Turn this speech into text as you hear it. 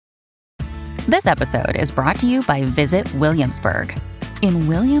This episode is brought to you by Visit Williamsburg. In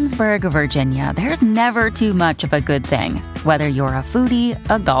Williamsburg, Virginia, there's never too much of a good thing. Whether you're a foodie,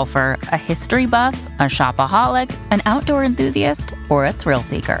 a golfer, a history buff, a shopaholic, an outdoor enthusiast, or a thrill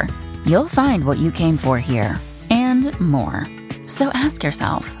seeker, you'll find what you came for here and more. So ask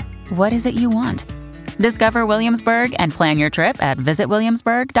yourself, what is it you want? Discover Williamsburg and plan your trip at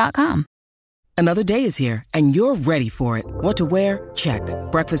visitwilliamsburg.com. Another day is here, and you're ready for it. What to wear? Check.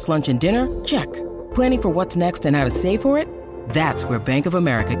 Breakfast, lunch, and dinner? Check. Planning for what's next and how to save for it? That's where Bank of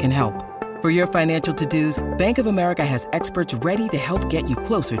America can help. For your financial to-dos, Bank of America has experts ready to help get you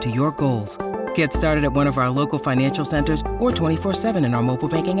closer to your goals. Get started at one of our local financial centers or 24/7 in our mobile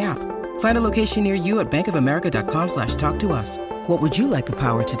banking app. Find a location near you at bankofamerica.com/talktous. What would you like the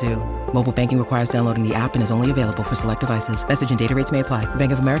power to do? Mobile banking requires downloading the app and is only available for select devices. Message and data rates may apply.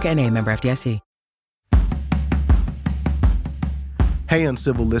 Bank of America N.A., member FDIC. Hey,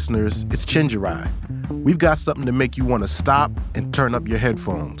 Uncivil listeners, it's Chinjirai. We've got something to make you want to stop and turn up your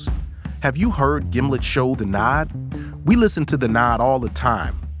headphones. Have you heard Gimlet's show, The Nod? We listen to The Nod all the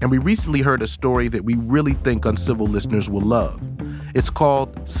time, and we recently heard a story that we really think Uncivil listeners will love. It's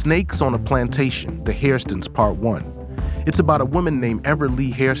called Snakes on a Plantation, The Hairstons Part 1. It's about a woman named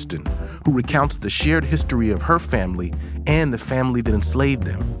Everly Hairston who recounts the shared history of her family and the family that enslaved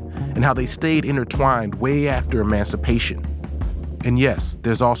them, and how they stayed intertwined way after emancipation. And yes,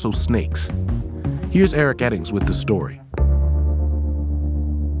 there's also snakes. Here's Eric Eddings with the story.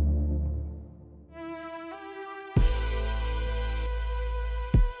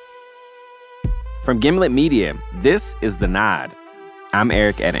 From Gimlet Media, this is The Nod. I'm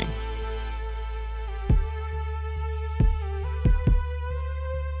Eric Eddings.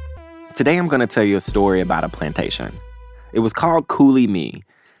 Today I'm going to tell you a story about a plantation. It was called Coulee Me,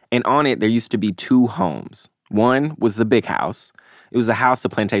 and on it there used to be two homes. One was the big house. It was a house the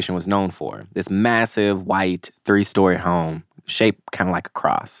plantation was known for, this massive, white, 3-story home, shaped kind of like a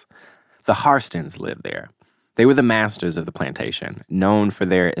cross. The Hairstons lived there. They were the masters of the plantation, known for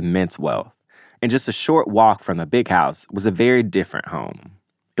their immense wealth. And just a short walk from the big house was a very different home.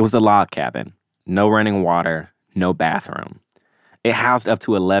 It was a log cabin, no running water, no bathroom. It housed up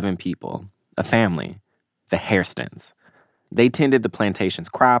to 11 people, a family, the Hairstons. They tended the plantation's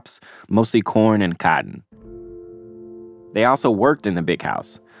crops, mostly corn and cotton. They also worked in the big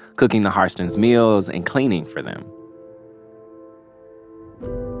house, cooking the Hairstons' meals and cleaning for them.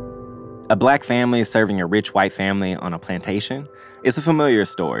 A black family serving a rich white family on a plantation is a familiar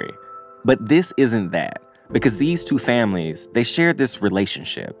story. But this isn't that, because these two families, they shared this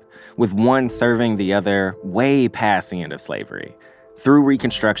relationship, with one serving the other way past the end of slavery. Through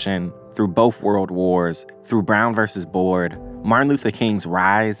Reconstruction, through both World Wars, through Brown versus Board, Martin Luther King's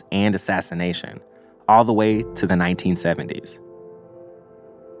rise and assassination, all the way to the 1970s.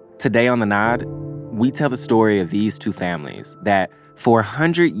 Today on The Nod, we tell the story of these two families that, for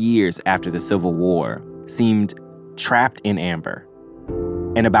 100 years after the Civil War, seemed trapped in amber,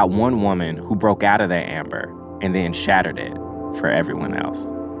 and about one woman who broke out of that amber and then shattered it for everyone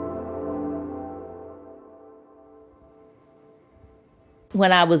else.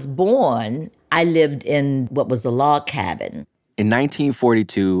 When I was born, I lived in what was the log cabin. In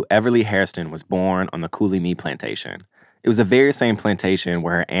 1942, Everly Hairston was born on the Coulee Me plantation. It was the very same plantation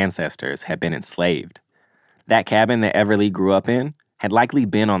where her ancestors had been enslaved. That cabin that Everly grew up in had likely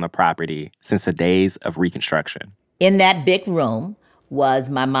been on the property since the days of Reconstruction. In that big room was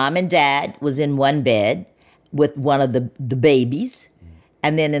my mom and dad was in one bed with one of the babies.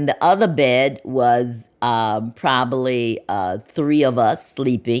 And then in the other bed was probably 3 of us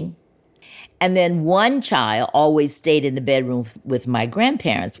sleeping. And then one child always stayed in the bedroom with my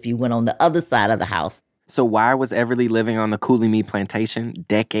grandparents if you went on the other side of the house. So why was Everly living on the Coulee Me plantation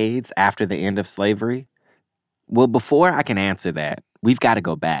decades after the end of slavery? Well, before I can answer that, we've got to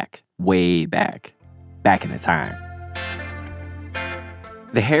go back, way back in the time.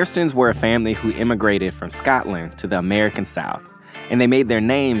 The Hairstons were a family who immigrated from Scotland to the American South, and they made their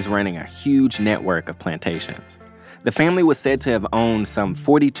names running a huge network of plantations. The family was said to have owned some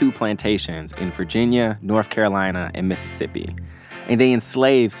 42 plantations in Virginia, North Carolina, and Mississippi, and they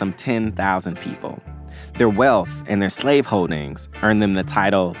enslaved some 10,000 people. Their wealth and their slave holdings earned them the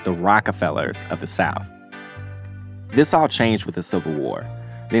title the Rockefellers of the South. This all changed with the Civil War.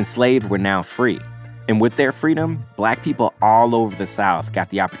 The enslaved were now free, and with their freedom, Black people all over the South got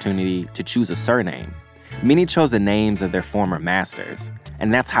the opportunity to choose a surname. Many chose the names of their former masters,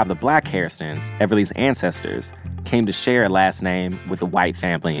 and that's how the Black Hairstons, Everly's ancestors, came to share a last name with the white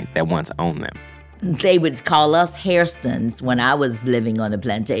family that once owned them. They would call us Hairstons when I was living on the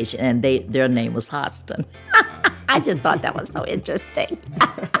plantation, and their name was Hoston. I just thought that was so interesting.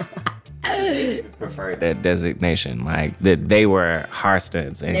 preferred that designation, like that they were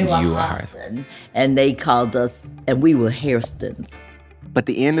Harstons and you were Harston. And they called us, and we were Hairstons. But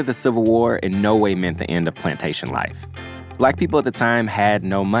the end of the Civil War in no way meant the end of plantation life. Black people at the time had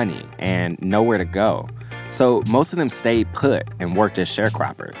no money and nowhere to go. So most of them stayed put and worked as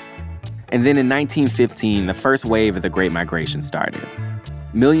sharecroppers. And then in 1915, the first wave of the Great Migration started.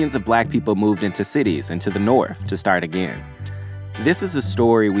 Millions of Black people moved into cities and to the north to start again. This is a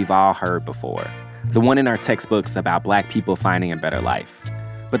story we've all heard before, the one in our textbooks about Black people finding a better life.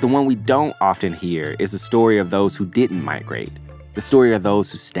 But the one we don't often hear is the story of those who didn't migrate, the story of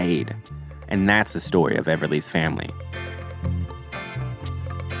those who stayed. And that's the story of Everly's family.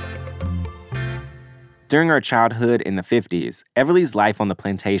 During our childhood in the 50s, Everly's life on the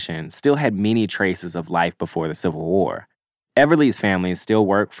plantation still had many traces of life before the Civil War. Everly's family still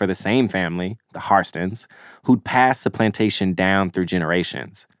worked for the same family, the Harstons, who'd passed the plantation down through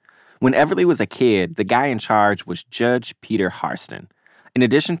generations. When Everly was a kid, the guy in charge was Judge Peter Harston. In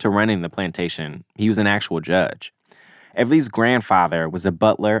addition to running the plantation, he was an actual judge. Everly's grandfather was a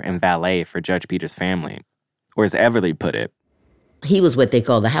butler and valet for Judge Peter's family. Or as Everly put it, he was what they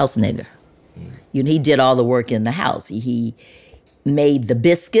call the house nigger. You know, he did all the work in the house. He made the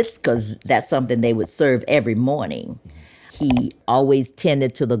biscuits, because that's something they would serve every morning. He always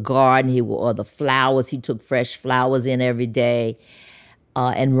tended to the garden, or the flowers. He took fresh flowers in every day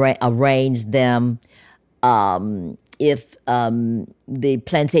and arranged them. If the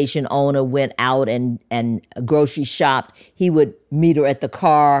plantation owner went out and grocery shopped, he would meet her at the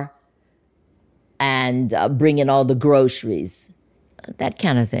car and bring in all the groceries, that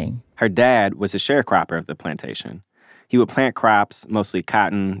kind of thing. Her dad was a sharecropper of the plantation. He would plant crops, mostly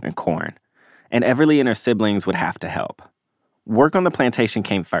cotton and corn, and Everly and her siblings would have to help. Work on the plantation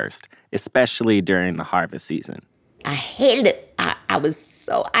came first, especially during the harvest season. I hated it.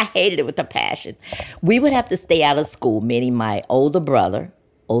 I hated it with a passion. We would have to stay out of school, meaning my older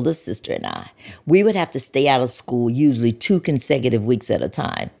sister and I. We would have to stay out of school usually 2 consecutive weeks at a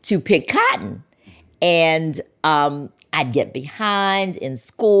time to pick cotton. And I'd get behind in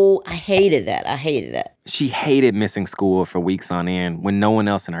school. I hated that. She hated missing school for weeks on end when no one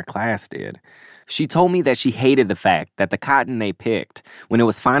else in her class did. She told me that she hated the fact that the cotton they picked, when it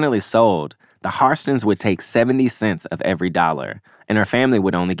was finally sold, the Harstons would take 70 cents of every dollar, and her family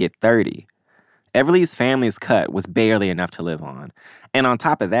would only get 30. Everly's family's cut was barely enough to live on. And on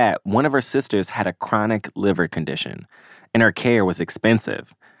top of that, one of her sisters had a chronic liver condition, and her care was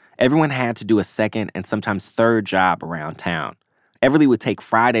expensive. Everyone had to do a second and sometimes third job around town. Everly would take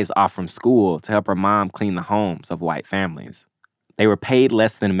Fridays off from school to help her mom clean the homes of white families. They were paid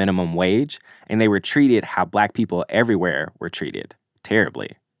less than minimum wage, and they were treated how Black people everywhere were treated,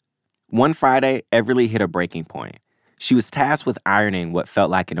 terribly. One Friday, Everly hit a breaking point. She was tasked with ironing what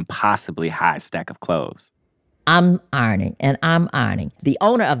felt like an impossibly high stack of clothes. I'm ironing. The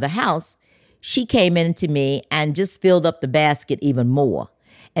owner of the house, she came in to me and just filled up the basket even more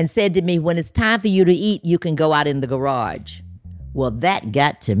and said to me, when it's time for you to eat, you can go out in the garage. Well, that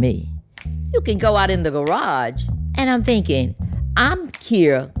got to me. You can go out in the garage. And I'm thinking, I'm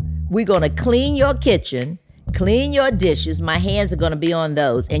here. We're going to clean your kitchen, clean your dishes. My hands are going to be on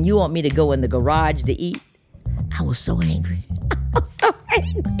those. And you want me to go in the garage to eat? I was so angry.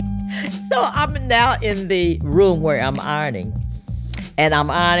 So I'm now in the room where I'm ironing. And I'm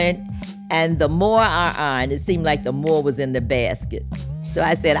ironing. And the more I ironed, it seemed like the more was in the basket. So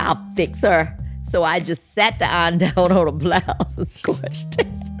I said, I'll fix her. So I just sat the iron down on a blouse and scorched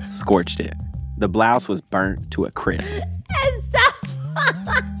it. The blouse was burnt to a crisp.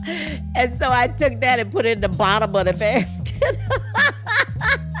 And so I took that and put it in the bottom of the basket.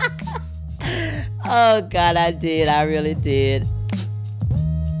 Oh, God, I did. I really did.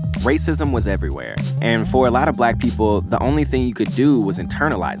 Racism was everywhere. And for a lot of Black people, the only thing you could do was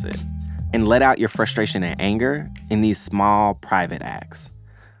internalize it and let out your frustration and anger in these small, private acts.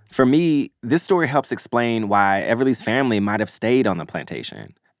 For me, this story helps explain why Everly's family might have stayed on the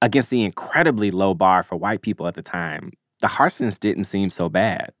plantation. Against the incredibly low bar for white people at the time, the Harstons didn't seem so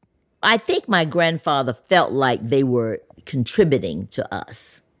bad. I think my grandfather felt like they were contributing to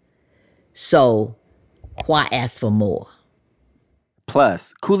us. So why ask for more?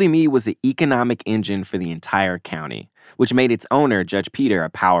 Plus, Coulee Me was the economic engine for the entire county, which made its owner, Judge Peter, a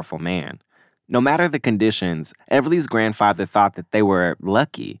powerful man. No matter the conditions, Everly's grandfather thought that they were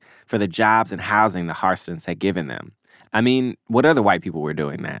lucky for the jobs and housing the Harstons had given them. I mean, what other white people were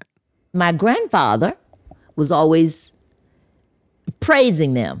doing that? My grandfather was always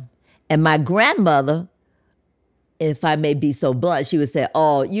praising them. And my grandmother, if I may be so blunt, she would say,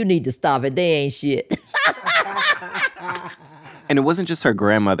 oh, you need to stop it. They ain't shit. And it wasn't just her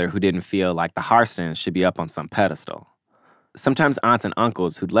grandmother who didn't feel like the Harstons should be up on some pedestal. Sometimes aunts and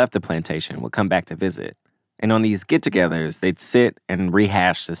uncles who'd left the plantation would come back to visit. And on these get-togethers, they'd sit and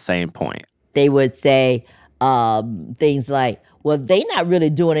rehash the same point. They would say things like, well, they're not really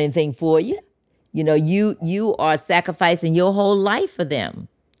doing anything for you. You know, you are sacrificing your whole life for them.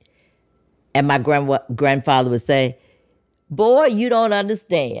 And my grandfather would say, boy, you don't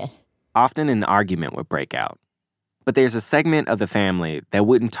understand. Often an argument would break out. But there's a segment of the family that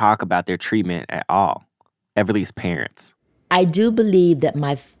wouldn't talk about their treatment at all. Everly's parents. I do believe that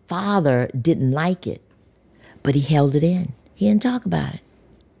my father didn't like it, but he held it in. He didn't talk about it.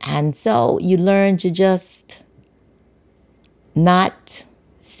 And so you learn to just not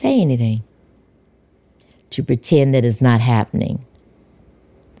say anything, to pretend that it's not happening.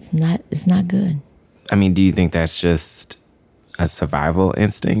 It's not good. I mean, do you think that's just a survival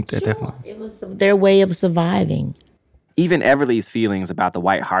instinct at that point? It was their way of surviving. Even Everly's feelings about the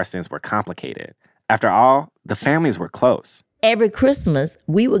White Harstons were complicated. After all, the families were close. Every Christmas,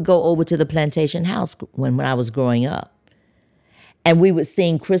 we would go over to the plantation house when I was growing up. And we would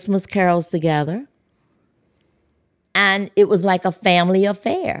sing Christmas carols together. And it was like a family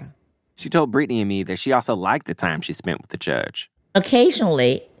affair. She told Brittany and me that she also liked the time she spent with the judge.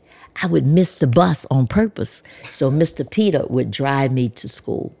 Occasionally, I would miss the bus on purpose. So Mr. Peter would drive me to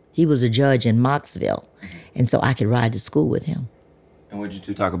school. He was a judge in Moxville. And so I could ride to school with him. And what did you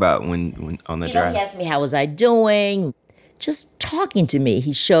two talk about when on the drive? He asked me, how was I doing? Just talking to me.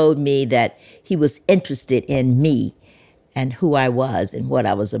 He showed me that he was interested in me and who I was and what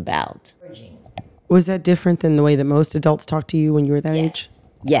I was about. Was that different than the way that most adults talked to you when you were that age?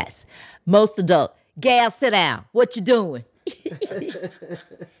 Yes. Most adults. Gal, sit down. What you doing?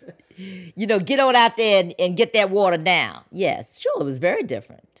 You know, get on out there and get that water down. Yes, sure, it was very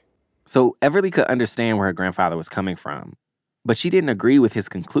different. So Everly could understand where her grandfather was coming from, but she didn't agree with his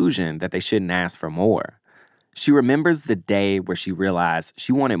conclusion that they shouldn't ask for more. She remembers the day where she realized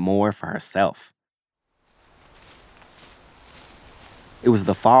she wanted more for herself. It was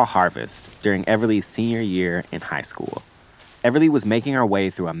the fall harvest during Everly's senior year in high school. Everly was making her way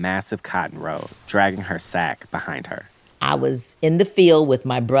through a massive cotton row, dragging her sack behind her. I was in the field with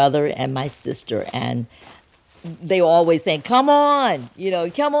my brother and my sister, and they were always saying, come on,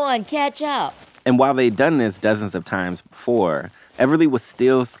 come on, catch up. And while they'd done this dozens of times before, Everly was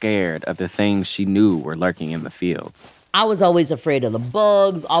still scared of the things she knew were lurking in the fields. I was always afraid of the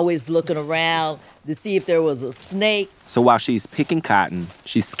bugs, always looking around to see if there was a snake. So while she's picking cotton,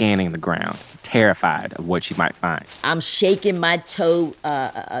 she's scanning the ground, terrified of what she might find. I'm shaking my toe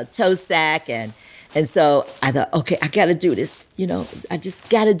sack, and so I thought, okay, I got to do this. I just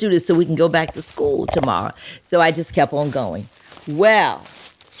got to do this so we can go back to school tomorrow. So I just kept on going. Well,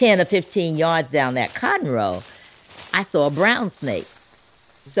 10 or 15 yards down that cotton row, I saw a brown snake.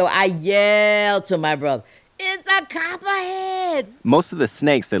 So I yelled to my brother, it's a copperhead. Most of the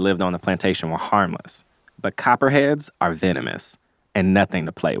snakes that lived on the plantation were harmless, but copperheads are venomous and nothing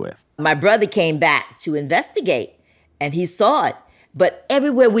to play with. My brother came back to investigate, and he saw it. But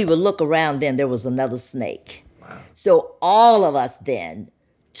everywhere we would look around then, there was another snake. Wow. So all of us then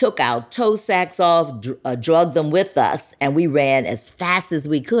took our toe sacks off, drugged them with us, and we ran as fast as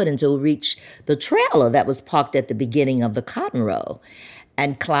we could until we reached the trailer that was parked at the beginning of the cotton row.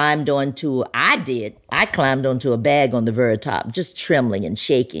 And climbed onto, I climbed onto a bag on the very top, just trembling and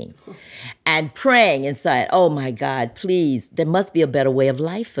shaking and praying inside, oh my God, please, there must be a better way of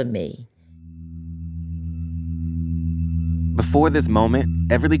life for me. Before this moment,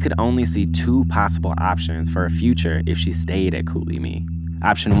 Everly could only see two possible options for her future if she stayed at Cooley.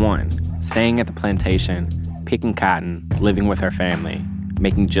 Option 1, staying at the plantation, picking cotton, living with her family,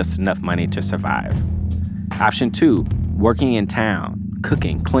 making just enough money to survive. Option 2, working in town,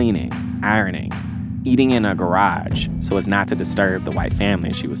 cooking, cleaning, ironing, eating in a garage so as not to disturb the white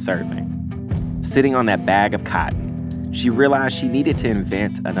family she was serving. Sitting on that bag of cotton, she realized she needed to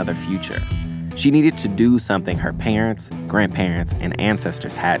invent another future. She needed to do something her parents, grandparents, and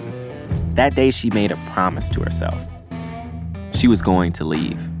ancestors hadn't. That day, she made a promise to herself. She was going to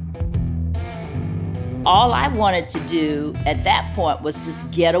leave. All I wanted to do at that point was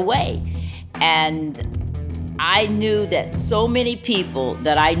just get away. And I knew that so many people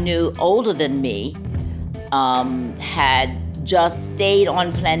that I knew older than me had just stayed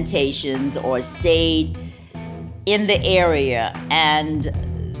on plantations or stayed in the area, and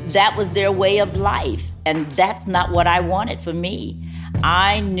that was their way of life. And that's not what I wanted for me.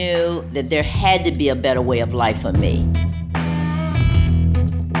 I knew that there had to be a better way of life for me.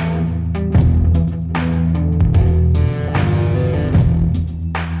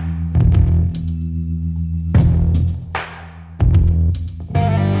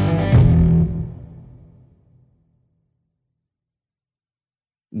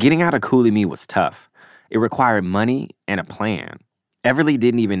 Getting out of Cooley was tough. It required money and a plan. Everly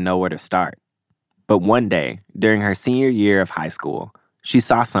didn't even know where to start. But one day, during her senior year of high school, she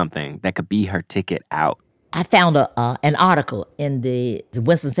saw something that could be her ticket out. I found an article in the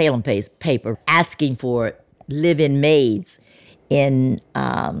Winston-Salem paper asking for live-in maids in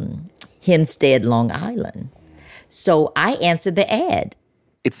Hempstead, Long Island. So I answered the ad.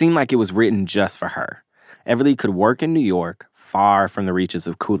 It seemed like it was written just for her. Everly could work in New York, far from the reaches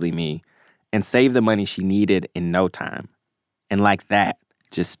of Cooley, and save the money she needed in no time. And like that,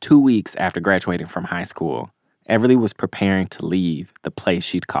 just 2 weeks after graduating from high school, Everly was preparing to leave the place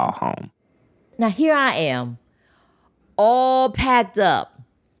she'd call home. Now here I am, all packed up,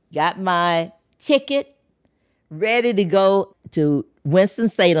 got my ticket, ready to go to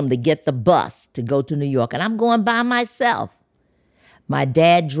Winston-Salem to get the bus to go to New York. And I'm going by myself. My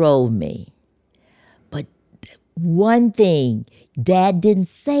dad drove me. But one thing, Dad didn't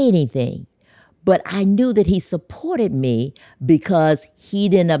say anything. But I knew that he supported me because he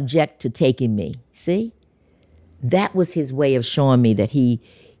didn't object to taking me. See? That was his way of showing me that he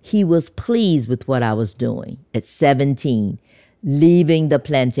was pleased with what I was doing at 17, leaving the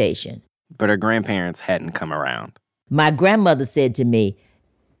plantation. But her grandparents hadn't come around. My grandmother said to me,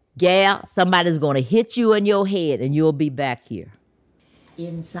 "Gal, somebody's going to hit you in your head and you'll be back here."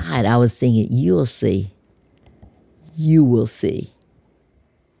 Inside, I was thinking, you'll see. You will see.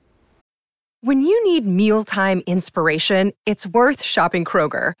 When you need mealtime inspiration, it's worth shopping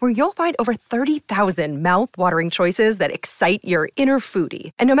Kroger, where you'll find over 30,000 mouth-watering choices that excite your inner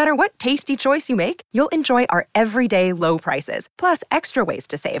foodie. And no matter what tasty choice you make, you'll enjoy our everyday low prices, plus extra ways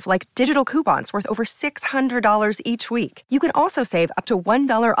to save, like digital coupons worth over $600 each week. You can also save up to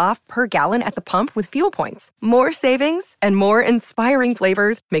 $1 off per gallon at the pump with fuel points. More savings and more inspiring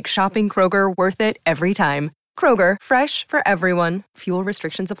flavors make shopping Kroger worth it every time. Kroger, fresh for everyone. Fuel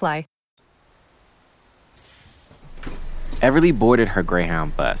restrictions apply. Everly boarded her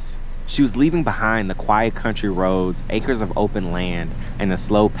Greyhound bus. She was leaving behind the quiet country roads, acres of open land, and the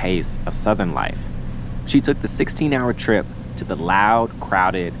slow pace of Southern life. She took the 16-hour trip to the loud,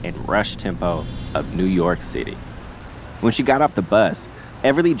 crowded, and rushed tempo of New York City. When she got off the bus,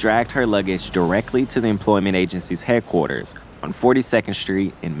 Everly dragged her luggage directly to the employment agency's headquarters on 42nd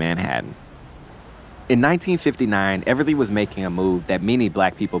Street in Manhattan. In 1959, Everly was making a move that many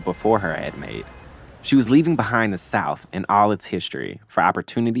Black people before her had made. She was leaving behind the South and all its history for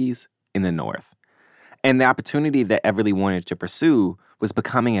opportunities in the North. And the opportunity that Everly wanted to pursue was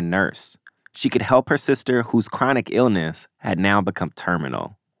becoming a nurse. She could help her sister, whose chronic illness had now become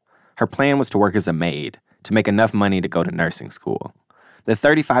terminal. Her plan was to work as a maid to make enough money to go to nursing school. The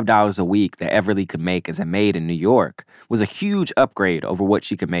 $35 a week that Everly could make as a maid in New York was a huge upgrade over what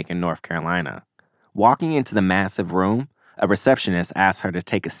she could make in North Carolina. Walking into the massive room, a receptionist asked her to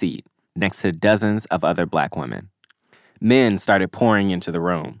take a seat next to dozens of other Black women. Men started pouring into the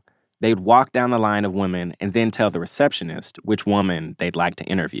room. They'd walk down the line of women and then tell the receptionist which woman they'd like to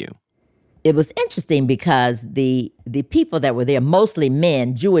interview. It was interesting because the people that were there, mostly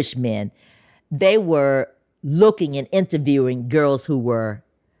men, Jewish men, they were looking and interviewing girls who were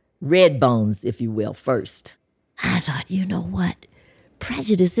red bones, if you will, first. I thought, you know what?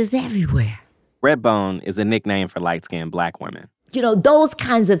 Prejudice is everywhere. Redbone is a nickname for light-skinned Black women. You know, those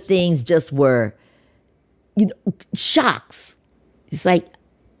kinds of things just were, shocks. It's like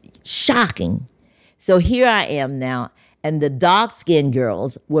shocking. So here I am now, and the dark-skinned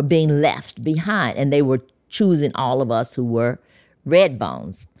girls were being left behind, and they were choosing all of us who were red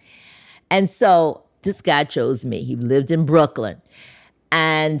bones. And so this guy chose me. He lived in Brooklyn.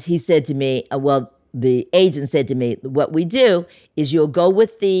 And he said to me, the agent said to me, what we do is you'll go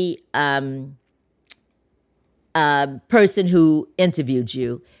with the person who interviewed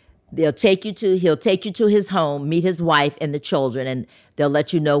you. He'll take you to his home, meet his wife and the children, and they'll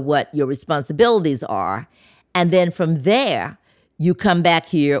let you know what your responsibilities are. And then from there, you come back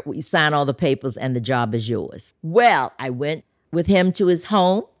here, you sign all the papers, and the job is yours. Well, I went with him to his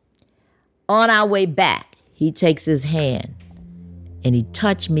home. On our way back, he takes his hand and he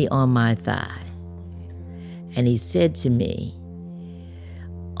touched me on my thigh. And he said to me,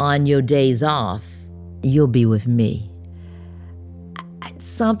 "On your days off, you'll be with me."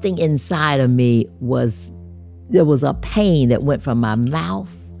 Something inside of me there was a pain that went from my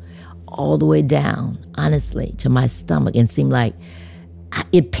mouth all the way down, honestly, to my stomach, and seemed like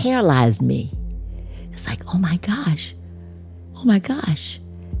it paralyzed me. It's like, oh my gosh.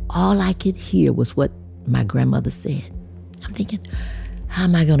 All I could hear was what my grandmother said. I'm thinking, how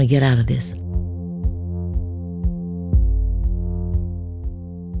am I going to get out of this?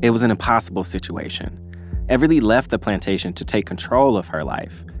 It was an impossible situation. Everly left the plantation to take control of her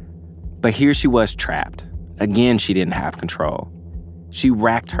life. But here she was trapped. Again, she didn't have control. She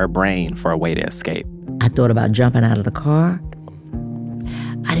racked her brain for a way to escape. I thought about jumping out of the car.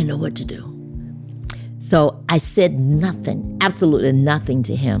 I didn't know what to do. So I said nothing, absolutely nothing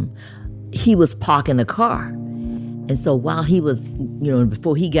to him. He was parking the car. And so while he was,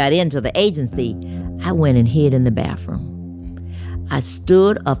 before he got into the agency, I went and hid in the bathroom. I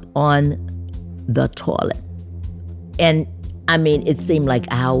stood up on the toilet. And it seemed like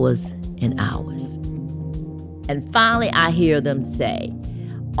hours and hours. And finally I hear them say,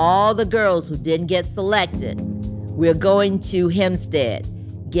 all the girls who didn't get selected, we're going to Hempstead.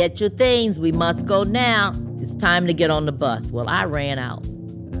 Get your things, we must go now. It's time to get on the bus. Well, I ran out.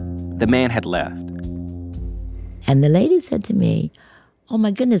 The man had left. And the lady said to me, oh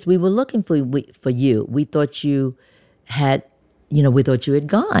my goodness, we were looking for you. We thought you had,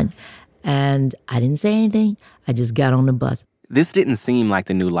 gone. And I didn't say anything. I just got on the bus. This didn't seem like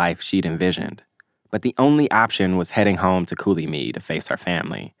the new life she'd envisioned. But the only option was heading home to Cooley to face her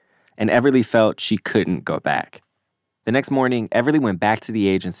family. And Everly felt she couldn't go back. The next morning, Everly went back to the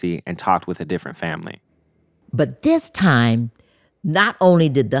agency and talked with a different family. But this time, not only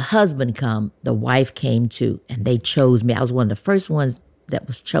did the husband come, the wife came too, and they chose me. I was one of the first ones that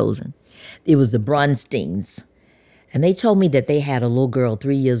was chosen. It was the Bronsteins. And they told me that they had a little girl,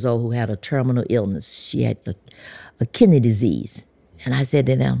 3 years old, who had a terminal illness. She had a kidney disease. And I said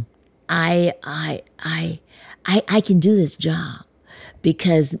to them, I can do this job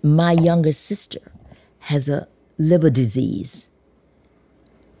because my younger sister has a liver disease,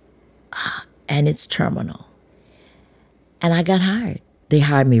 and it's terminal. And I got hired. They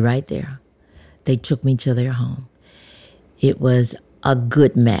hired me right there. They took me to their home. It was a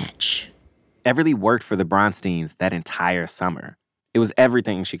good match. Everly worked for the Bronsteins that entire summer. It was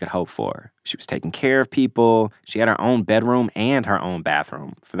everything she could hope for. She was taking care of people. She had her own bedroom and her own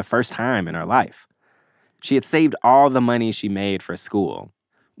bathroom for the first time in her life. She had saved all the money she made for school.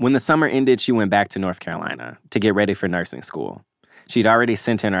 When the summer ended, she went back to North Carolina to get ready for nursing school. She'd already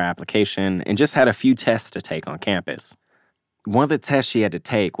sent in her application and just had a few tests to take on campus. One of the tests she had to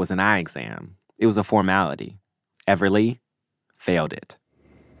take was an eye exam. It was a formality. Everly failed it.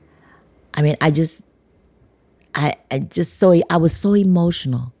 I was so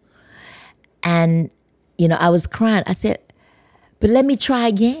emotional. And, I was crying. I said, but let me try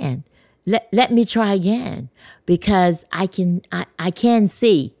again. Let me try again because I can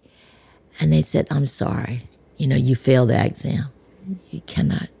see. And they said, I'm sorry. You failed the exam. You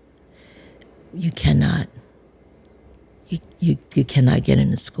cannot get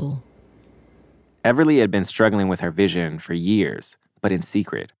into school. Everly had been struggling with her vision for years, but in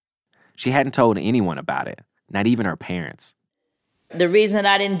secret. She hadn't told anyone about it, not even her parents. The reason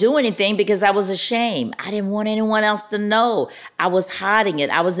I didn't do anything because I was ashamed. I didn't want anyone else to know. I was hiding it.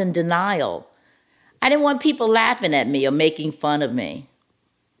 I was in denial. I didn't want people laughing at me or making fun of me.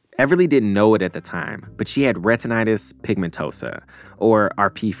 Everly didn't know it at the time, but she had retinitis pigmentosa, or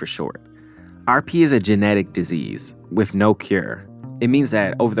RP for short. RP is a genetic disease with no cure. It means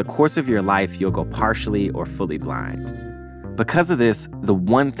that over the course of your life, you'll go partially or fully blind. Because of this, the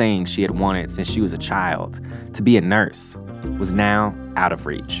one thing she had wanted since she was a child, to be a nurse, was now out of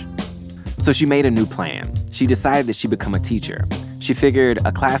reach. So she made a new plan. She decided that she'd become a teacher. She figured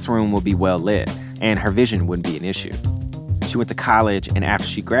a classroom would be well lit and her vision wouldn't be an issue. She went to college, and after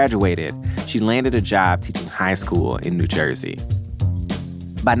she graduated, she landed a job teaching high school in New Jersey.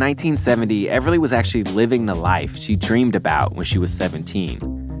 By 1970, Everly was actually living the life she dreamed about when she was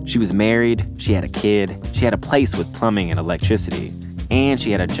 17. She was married, she had a kid, she had a place with plumbing and electricity, and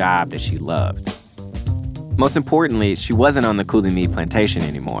she had a job that she loved. Most importantly, she wasn't on the Cooley plantation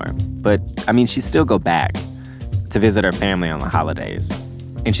anymore, but, she'd still go back to visit her family on the holidays.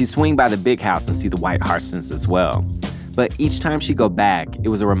 And she'd swing by the big house and see the White Harstons as well. But each time she'd go back, it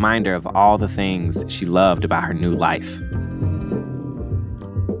was a reminder of all the things she loved about her new life.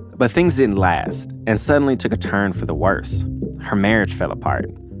 But things didn't last, and suddenly took a turn for the worse. Her marriage fell apart.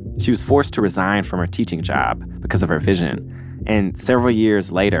 She was forced to resign from her teaching job because of her vision, and several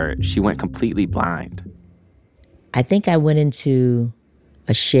years later, she went completely blind. I think I went into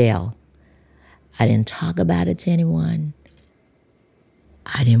a shell. I didn't talk about it to anyone.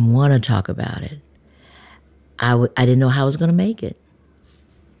 I didn't want to talk about it. I didn't know how I was going to make it.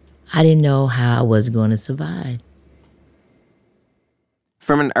 I didn't know how I was going to survive.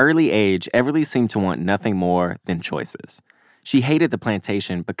 From an early age, Everly seemed to want nothing more than choices. She hated the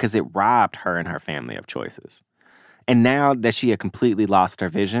plantation because it robbed her and her family of choices. And now that she had completely lost her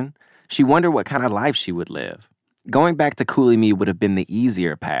vision, she wondered what kind of life she would live. Going back to Cooley would have been the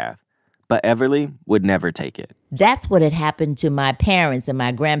easier path, But Everly would never take it. That's what had happened to my parents and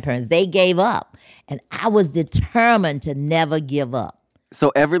my grandparents. They gave up, and I was determined to never give up.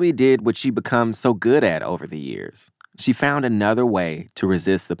 So Everly did what she become so good at over the years. She found another way to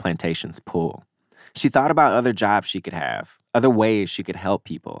resist the plantation's pull. She thought about other jobs she could have, other ways she could help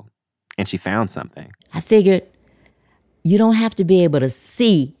people, and she found something. I figured you don't have to be able to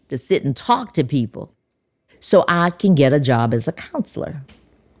see to sit and talk to people, so I can get a job as a counselor.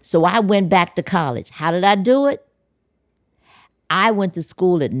 So I went back to college. How did I do it? I went to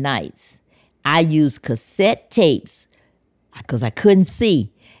school at nights. I used cassette tapes because I couldn't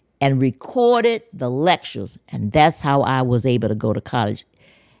see and recorded the lectures. And that's how I was able to go to college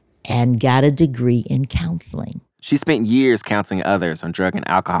and got a degree in counseling. She spent years counseling others on drug and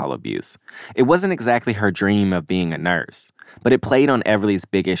alcohol abuse. It wasn't exactly her dream of being a nurse, but it played on Everly's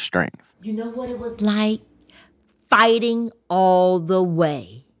biggest strength. You know what it was like? Fighting all the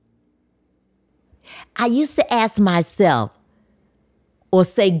way. I used to ask myself, or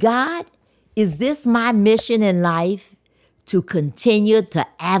say, God, is this my mission in life? To continue to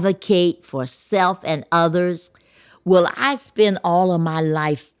advocate for self and others? Will I spend all of my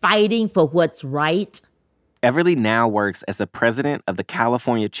life fighting for what's right? Everly now works as the president of the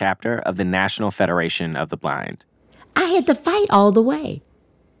California chapter of the National Federation of the Blind. I had to fight all the way,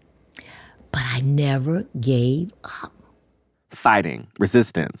 but I never gave up. Fighting,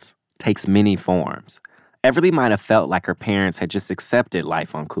 resistance, takes many forms. Everly might have felt like her parents had just accepted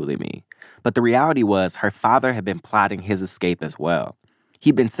life on Cooley, but the reality was her father had been plotting his escape as well.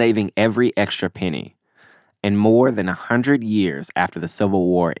 He'd been saving every extra penny. And more than 100 years after the Civil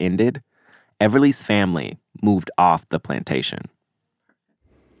War ended, Everly's family moved off the plantation.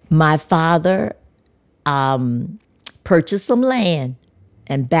 My father purchased some land,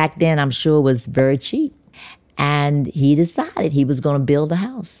 and back then I'm sure it was very cheap. And he decided he was going to build a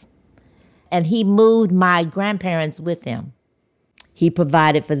house. And he moved my grandparents with him. He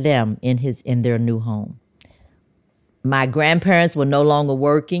provided for them in their new home. My grandparents were no longer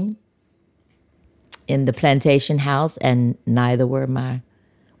working in the plantation house, and neither were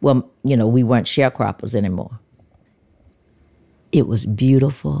we weren't sharecroppers anymore. It was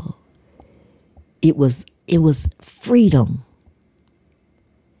beautiful. It was freedom.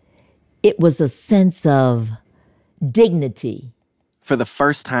 It was a sense of dignity. For the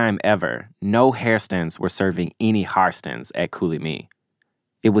first time ever, no Hairstons were serving any Harstons at Cooley.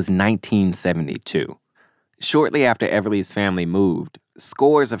 It was 1972. Shortly after Everly's family moved,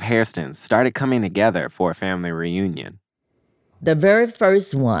 scores of Hairstons started coming together for a family reunion. The very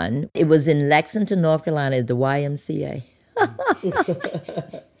first one, it was in Lexington, North Carolina, at the YMCA.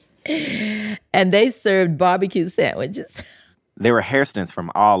 And they served barbecue sandwiches. There were Hairstons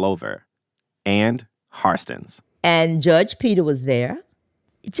from all over, and Harstons. And Judge Peter was there.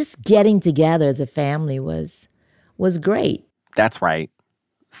 Just getting together as a family was great. That's right,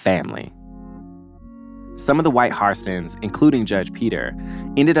 family. Some of the white Harstons, including Judge Peter,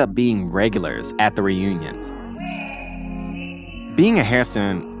 ended up being regulars at the reunions. Being a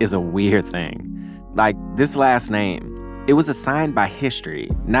Hairston is a weird thing. Like this last name, it was assigned by history,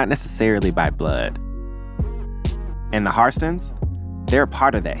 not necessarily by blood. And the Harstons, they're a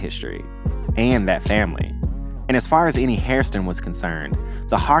part of that history and that family. And as far as any Hairston was concerned,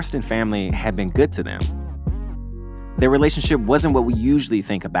 the Harston family had been good to them. Their relationship wasn't what we usually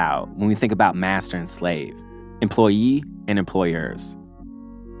think about when we think about master and slave, employee and employers.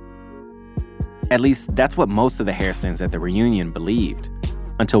 At least that's what most of the Hairstons at the reunion believed,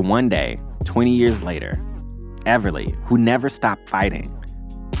 until one day, 20 years later, Everly, who never stopped fighting,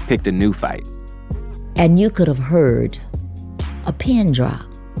 picked a new fight. And you could have heard a pin drop.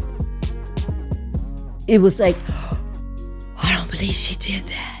 It was like, I don't believe she did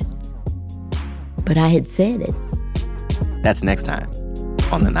that. But I had said it. That's next time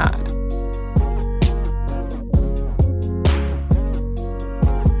on The Nod.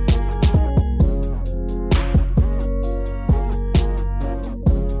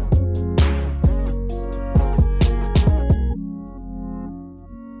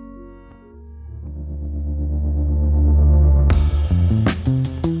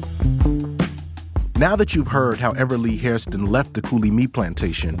 Now that you've heard how Everly Hairston left the Cooley meat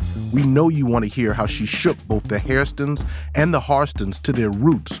plantation, we know you want to hear how she shook both the Hairstons and the Harstons to their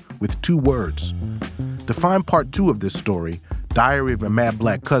roots with 2 words. To find part 2 of this story, Diary of a Mad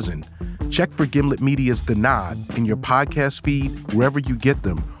Black Cousin, check for Gimlet Media's The Nod in your podcast feed, wherever you get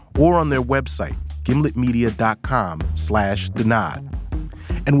them, or on their website, gimletmedia.com/The Nod.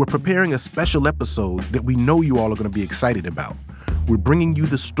 And we're preparing a special episode that we know you all are going to be excited about. We're bringing you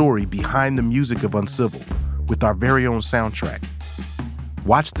the story behind the music of Uncivil with our very own soundtrack.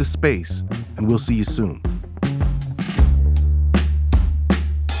 Watch this space, and we'll see you soon.